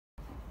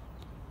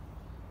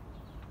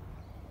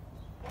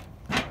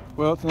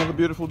Well, it's another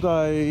beautiful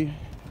day.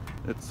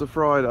 It's a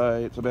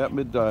Friday, it's about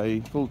midday,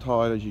 full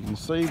tide as you can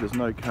see. There's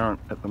no current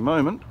at the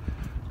moment.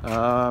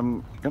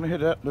 Going to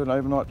head out, do an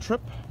overnight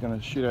trip. Going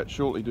to shoot out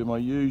shortly, do my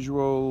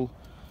usual,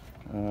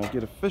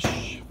 get a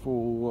fish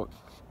for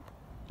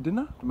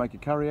dinner to make a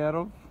curry out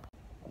of.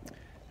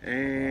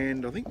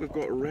 And I think we've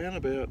got around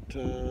about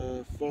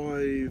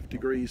 5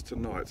 degrees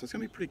tonight, so it's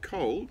going to be pretty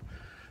cold.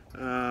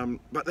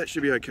 But that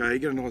should be okay.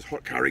 Get a nice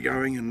hot curry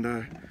going, and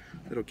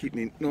that'll keep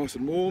me nice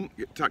and warm.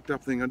 Get tucked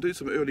up. Then I'll do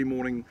some early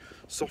morning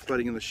soft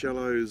baiting in the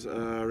shallows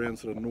around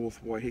sort of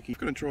North Waiheke. I'm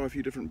going to try a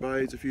few different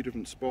baits, a few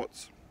different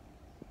spots,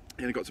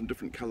 and I've got some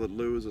different coloured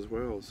lures as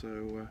well.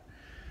 So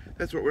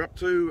that's what we're up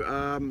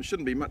to.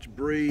 Shouldn't be much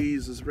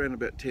breeze. There's around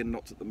about 10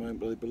 knots at the moment,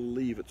 but I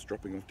believe it's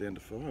dropping off down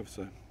to 5,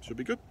 so should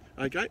be good.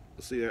 Okay,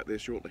 I'll see you out there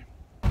shortly.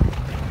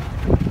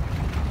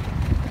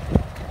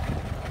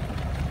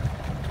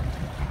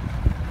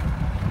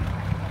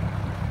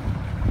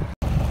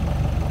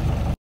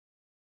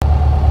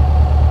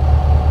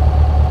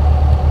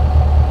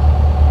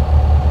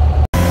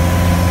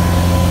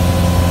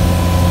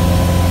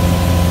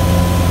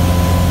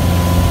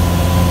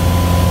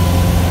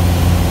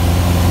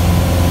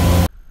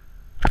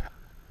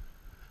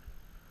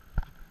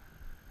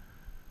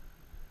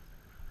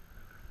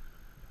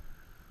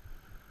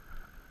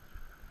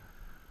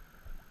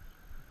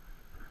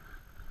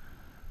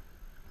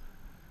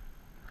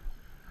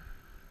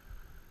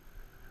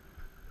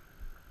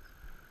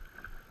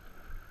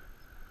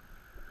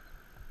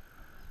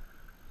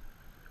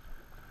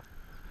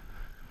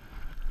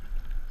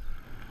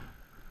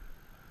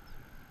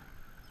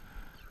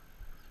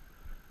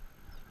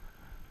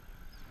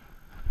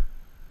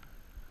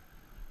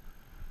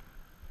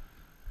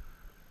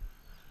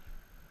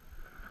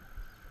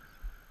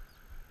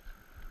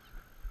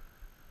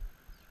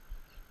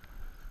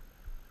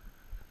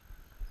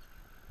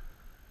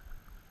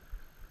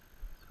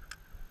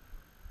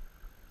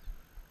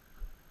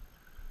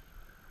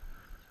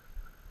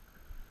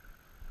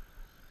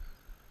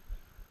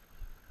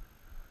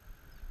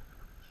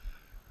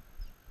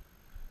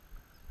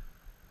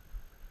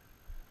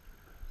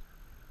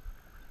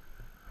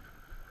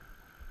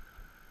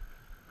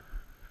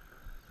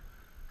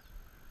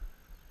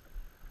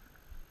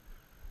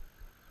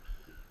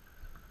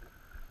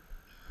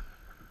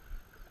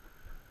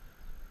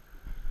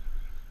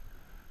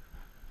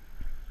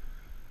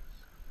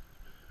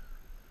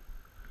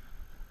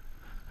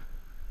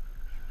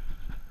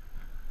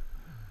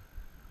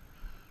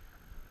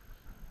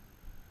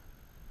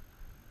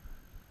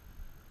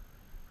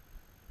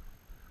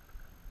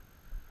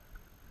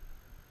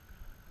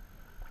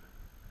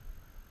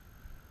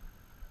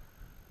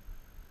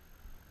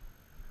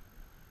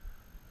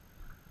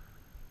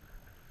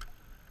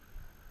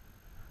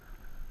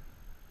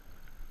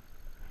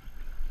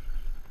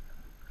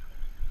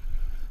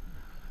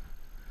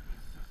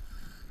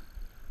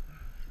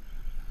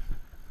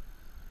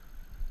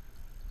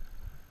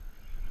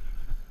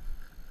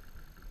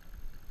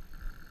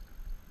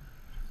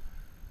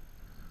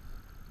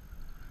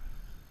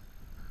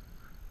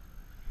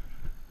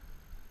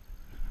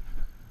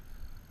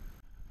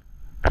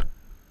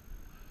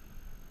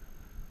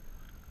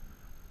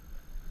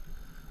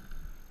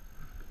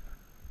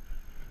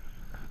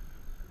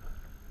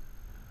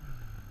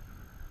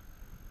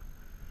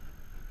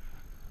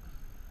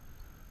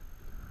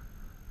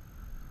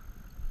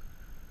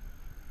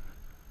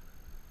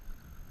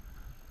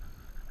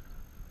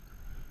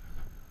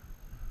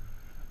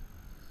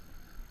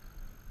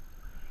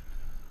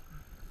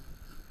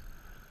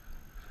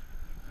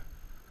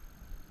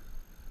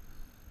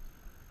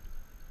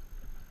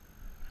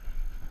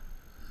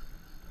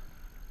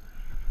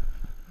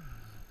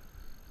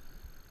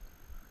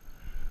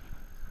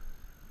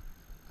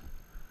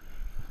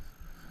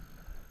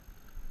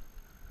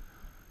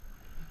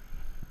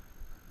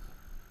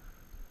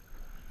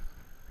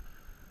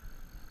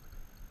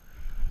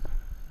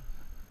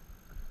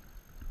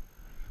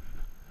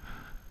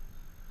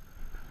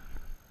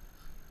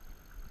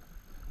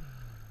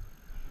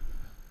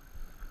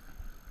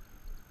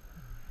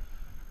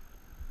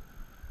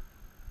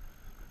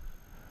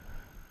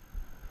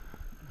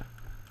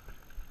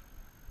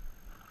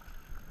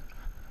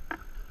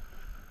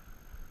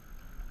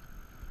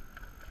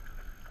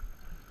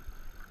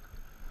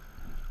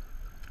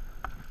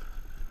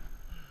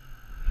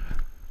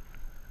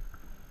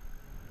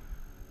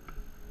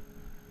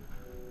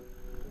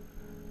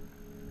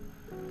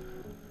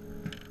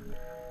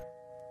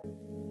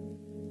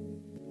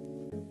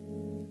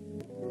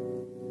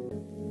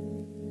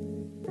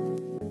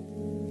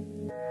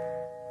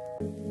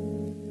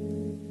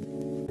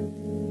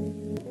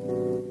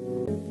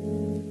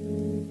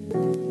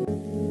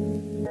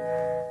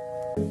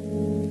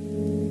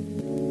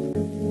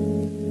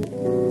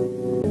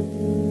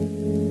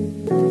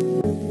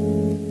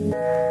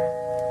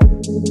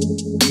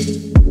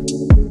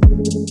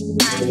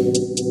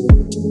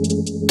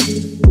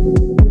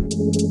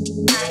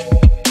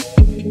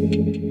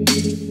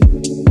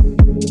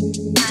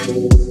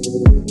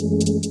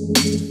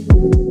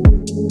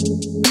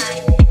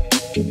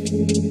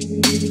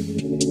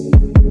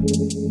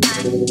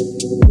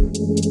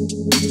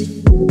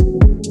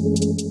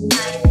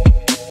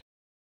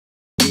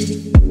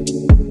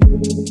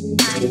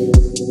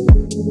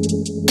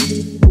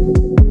 Well,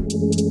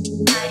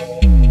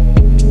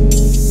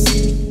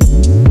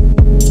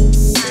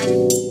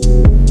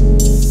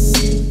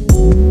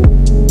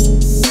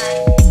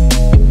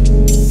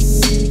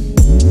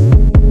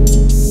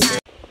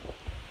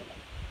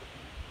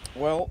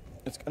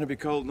 it's going to be a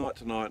cold night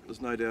tonight, there's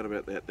no doubt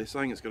about that. They're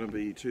saying it's going to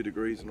be 2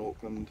 degrees in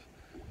Auckland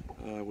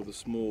with a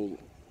small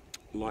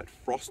light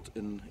frost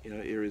in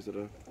areas that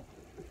are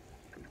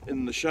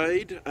in the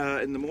shade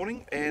in the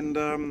morning,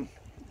 and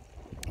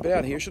but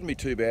out here it shouldn't be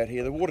too bad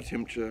here. The water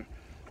temperature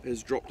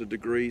has dropped a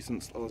degree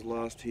since I was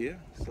last here,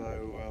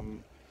 so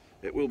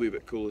it will be a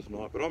bit cooler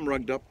tonight. But I'm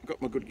rugged up,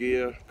 got my good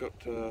gear, got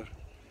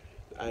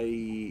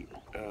a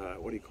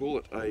what do you call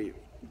it, a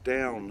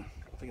down,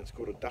 I think it's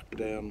called a duck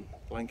down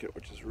blanket,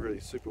 which is really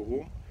super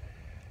warm,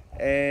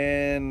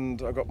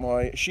 and I've got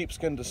my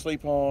sheepskin to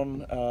sleep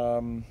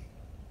on,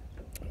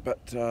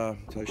 so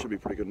it should be a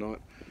pretty good night.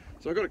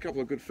 So I've got a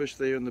couple of good fish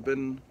there in the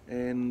bin,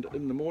 and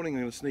in the morning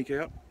I'm going to sneak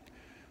out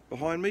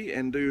behind me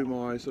and do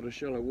my sort of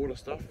shallow water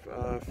stuff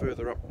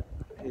further up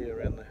here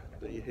around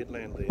the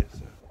headland there.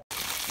 So.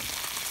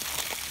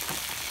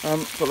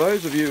 For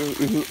those of you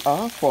who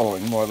are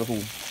following my little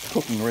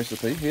cooking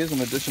recipe, here's an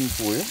addition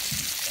for you.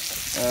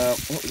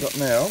 What we've got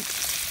now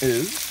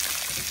is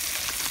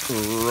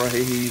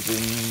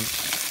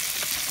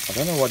raisins. I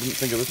don't know why I didn't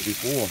think of this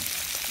before.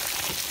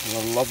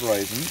 I love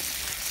raisins,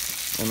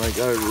 and they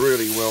go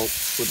really well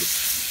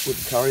with the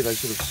curry. They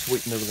sort of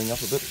sweeten everything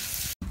up a bit.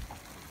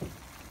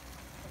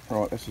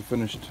 Right, that's the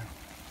finished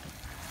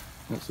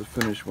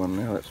one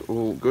now. That's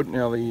all good.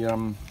 Now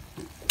I'll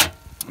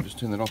just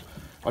turn that off.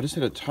 I just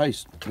had a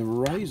taste. The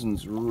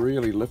raisins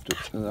really lift it.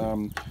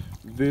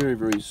 Very,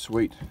 very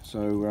sweet.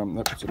 So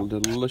that puts a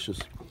delicious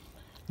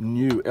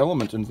new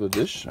element into the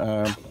dish.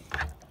 Just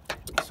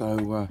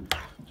going to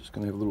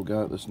have a little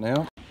go at this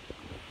now.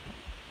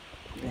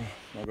 Oh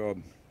my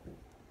God,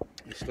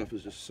 this stuff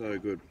is just so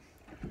good.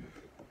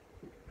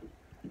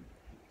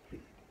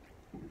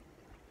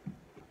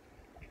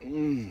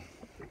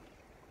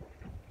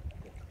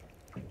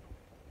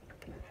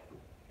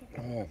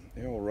 Oh,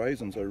 the old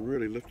raisins, they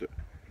really lift it.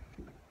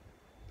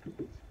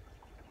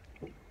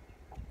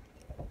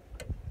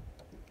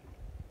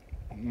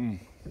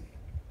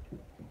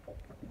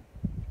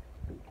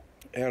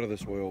 Out of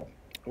this world.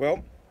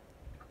 Well,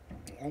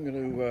 I'm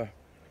going to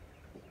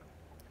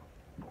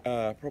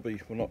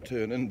probably, well, not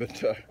turn in,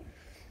 but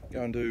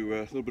go and do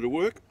a little bit of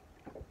work.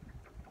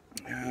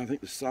 I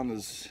think the sun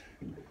is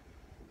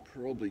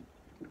probably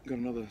got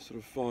another sort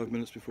of 5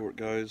 minutes before it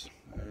goes.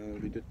 It'll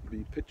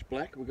be pitch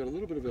black. We've got a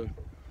little bit of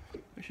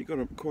actually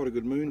got quite a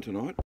good moon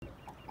tonight.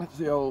 That's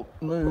the old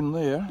moon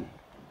there.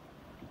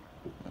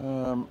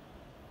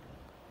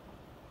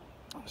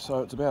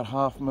 So it's about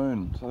half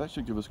moon, so that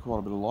should give us quite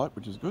a bit of light,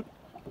 which is good.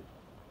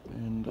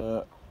 And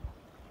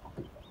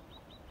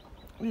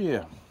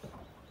yeah,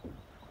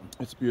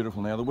 it's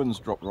beautiful now. The wind's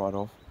dropped right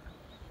off.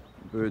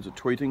 The birds are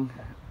tweeting.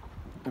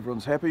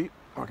 Everyone's happy.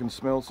 I can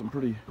smell some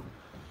pretty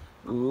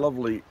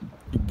lovely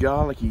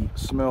garlicky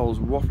smells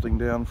wafting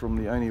down from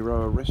the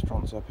Aotearoa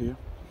restaurants up here.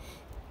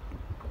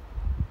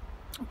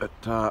 But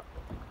I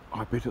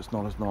bet it's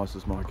not as nice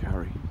as my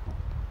curry.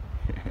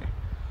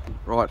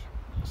 Right,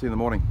 see you in the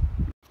morning.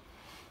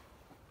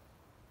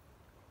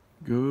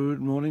 Good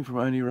morning from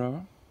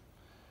Aotearoa.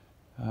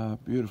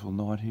 Beautiful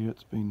night here.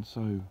 It's been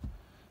so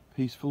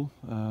peaceful.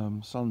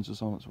 Sun's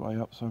just on its way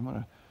up, so I'm going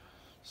to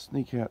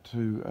sneak out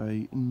to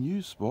a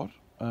new spot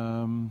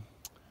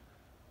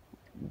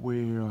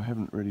where I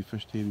haven't really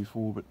fished here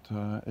before, but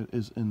it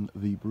is in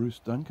the Bruce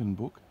Duncan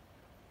book,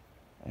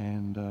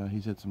 and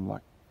he's had some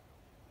luck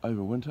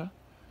over winter,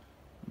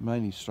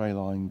 mainly stray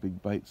lying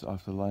big baits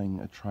after laying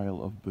a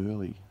trail of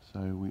burley. So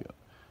we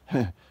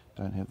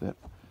don't have that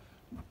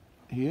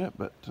here,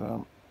 but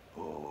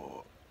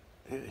oh,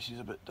 yeah, she's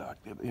a bit dark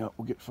there, but yeah,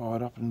 we'll get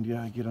fired up and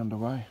get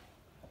underway.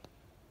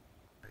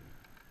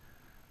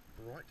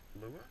 Bright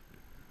lure,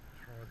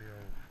 try the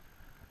old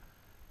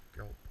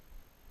gulp.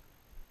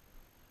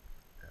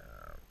 I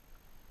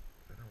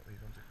don't know what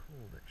these ones are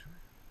called actually.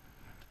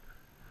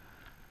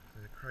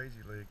 They're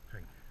crazy leg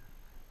pink.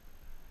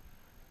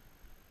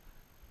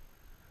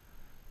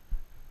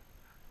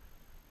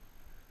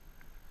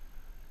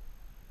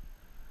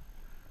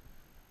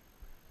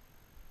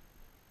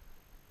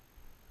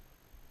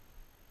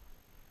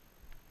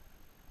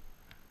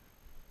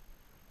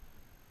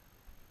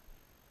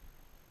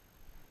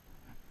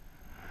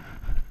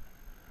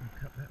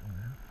 Cut that one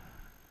out.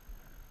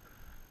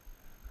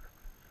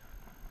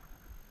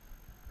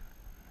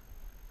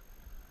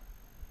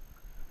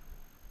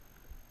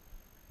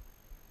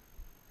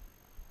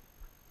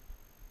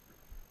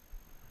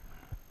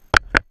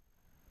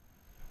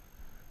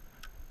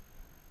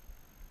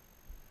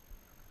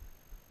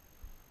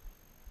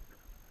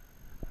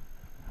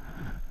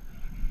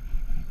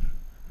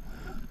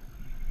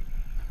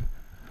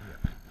 Yeah.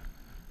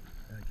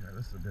 Okay,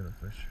 this is a better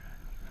fish.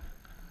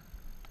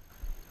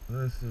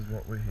 This is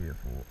what we're here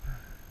for.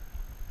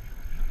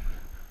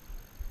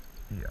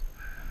 Yeah.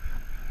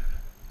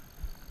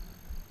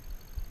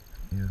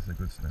 Here's a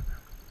good snapper.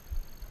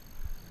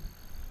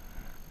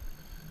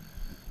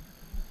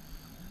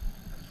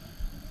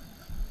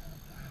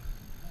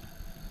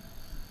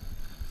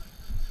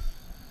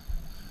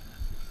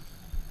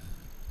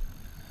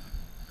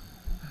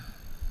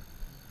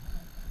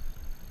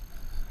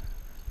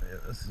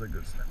 this is a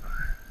good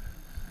snapper.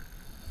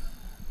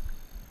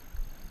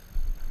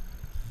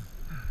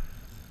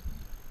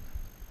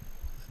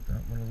 Just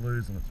don't want to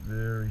lose them, it's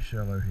very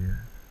shallow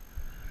here.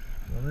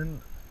 So I'm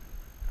in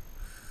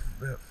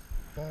about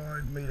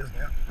 5 metres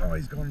now. Oh,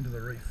 he's gone into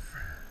the reef.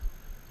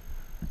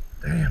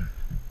 Damn.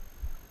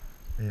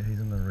 Yeah, he's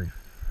in the reef.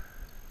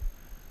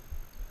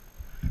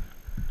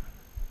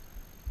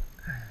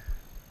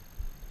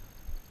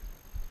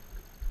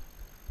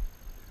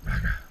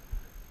 Bugger.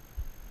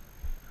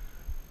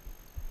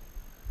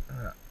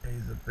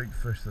 He's a big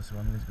fish, this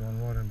one. He's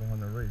gone right in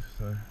behind the reef,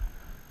 so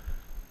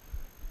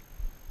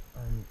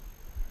I'm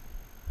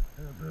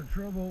in a bit of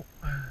trouble.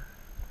 I'm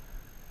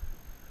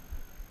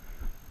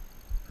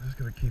just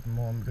going to keep him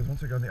on, because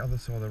once I go on the other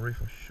side of the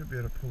reef I should be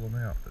able to pull him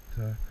out, but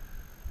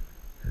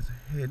his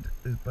head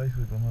is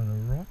basically behind a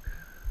rock.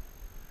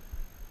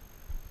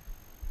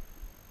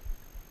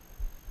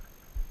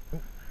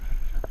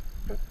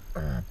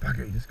 Oh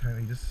bugger, he just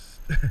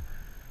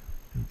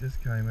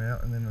came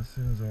out, and then as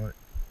soon as I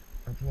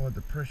applied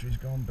the pressure he's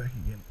gone back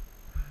again.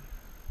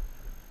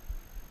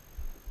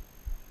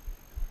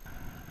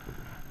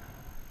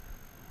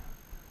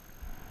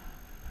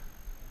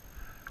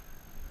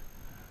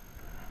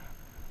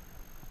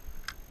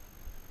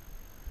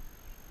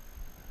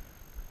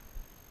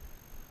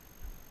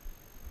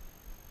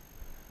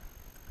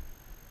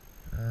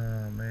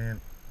 Oh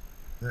man,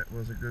 that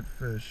was a good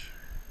fish.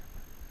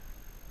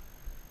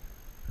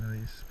 And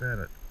he spat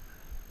it.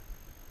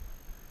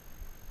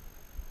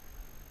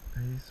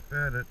 He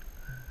spat it.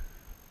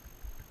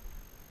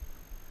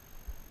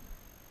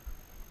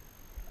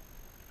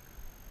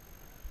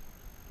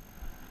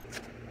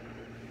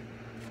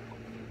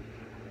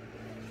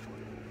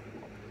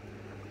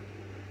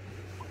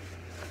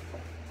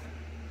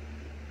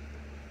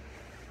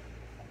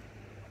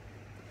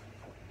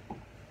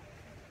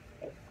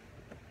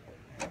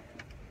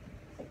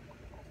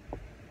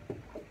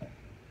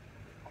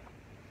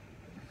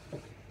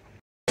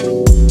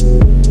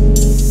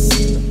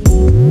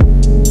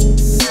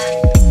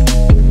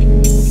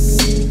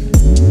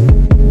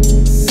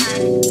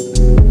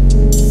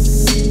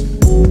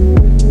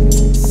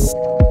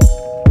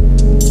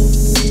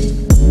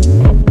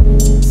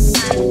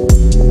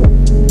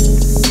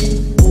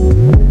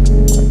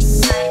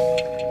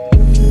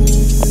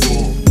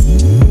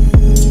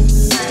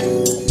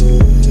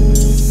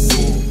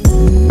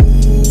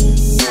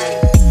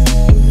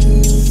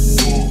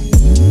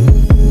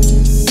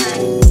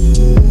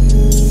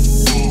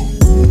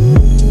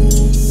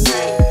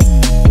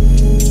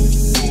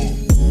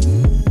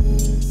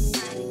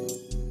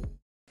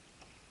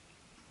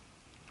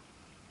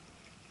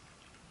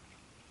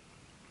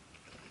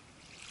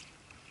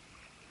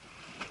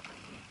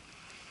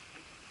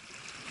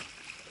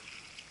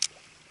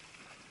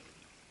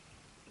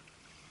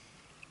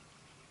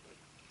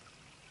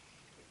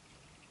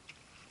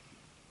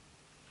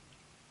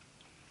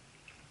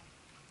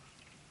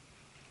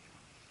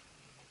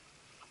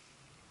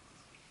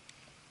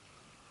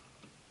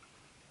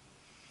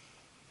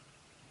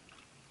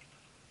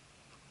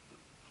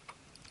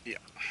 Yeah.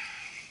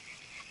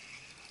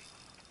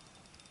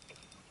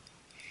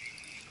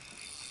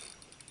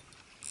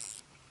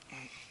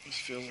 This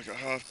feels like a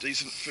half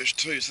decent fish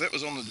too, so that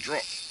was on the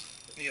drop.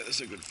 Yeah, this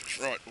is a good fish.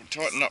 Right, we'll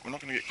tighten up, we're not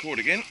going to get caught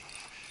again.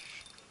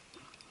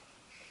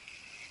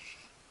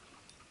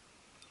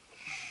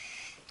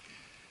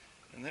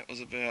 And that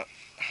was about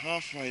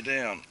halfway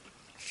down,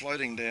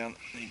 floating down,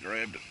 and he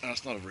grabbed it. No,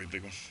 it's not a very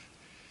big one.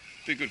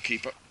 Be a good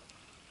keeper.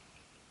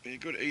 Be a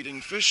good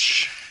eating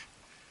fish.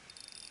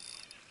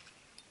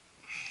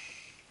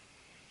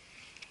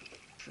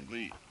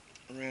 Probably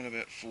around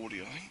about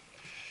 40, I think.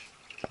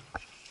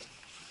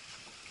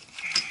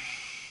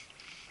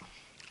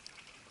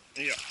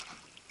 Yeah,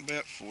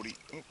 about 40.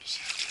 Oops.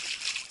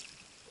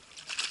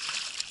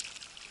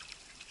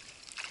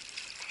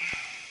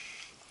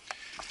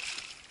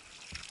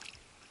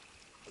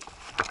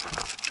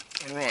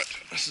 Alright,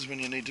 this is when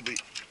you need to be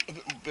a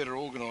bit better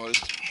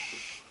organised.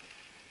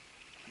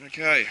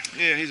 Okay,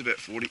 yeah, he's about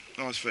 40.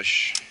 Nice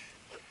fish.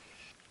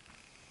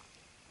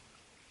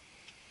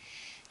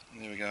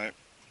 There we go.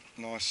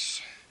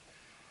 Nice,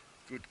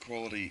 good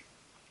quality,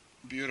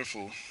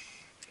 beautiful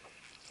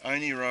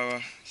Oni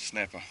rower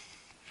snapper.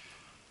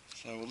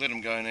 So we'll let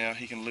him go now.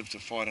 He can live to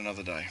fight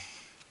another day.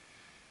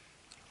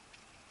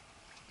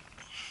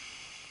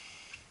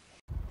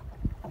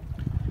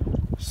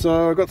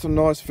 So I got some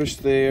nice fish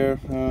there.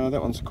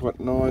 That one's quite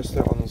nice.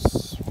 That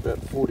one's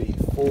about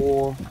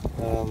 44.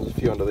 There's a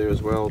few under there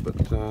as well, but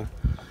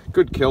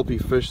good kelpie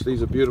fish.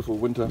 These are beautiful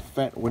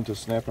fat winter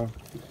snapper.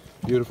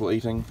 Beautiful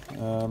eating.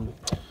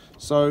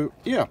 So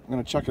yeah, I'm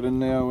going to chuck it in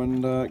now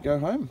and go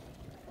home.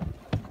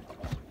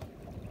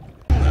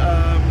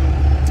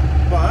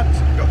 But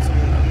got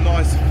some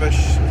nice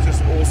fish. It's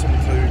just awesome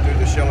to do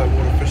the shallow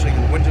water fishing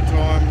in the winter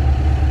time.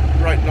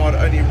 Great night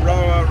at Oni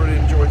rower. Really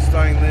enjoyed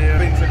staying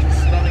there. It's been such a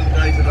stunning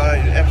day today.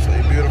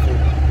 Absolutely beautiful.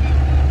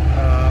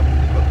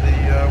 But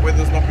the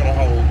weather's not going to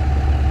hold.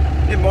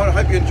 Never mind. I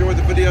hope you enjoyed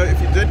the video. If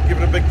you did, give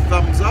it a big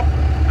thumbs up.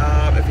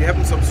 If you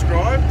haven't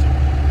subscribed,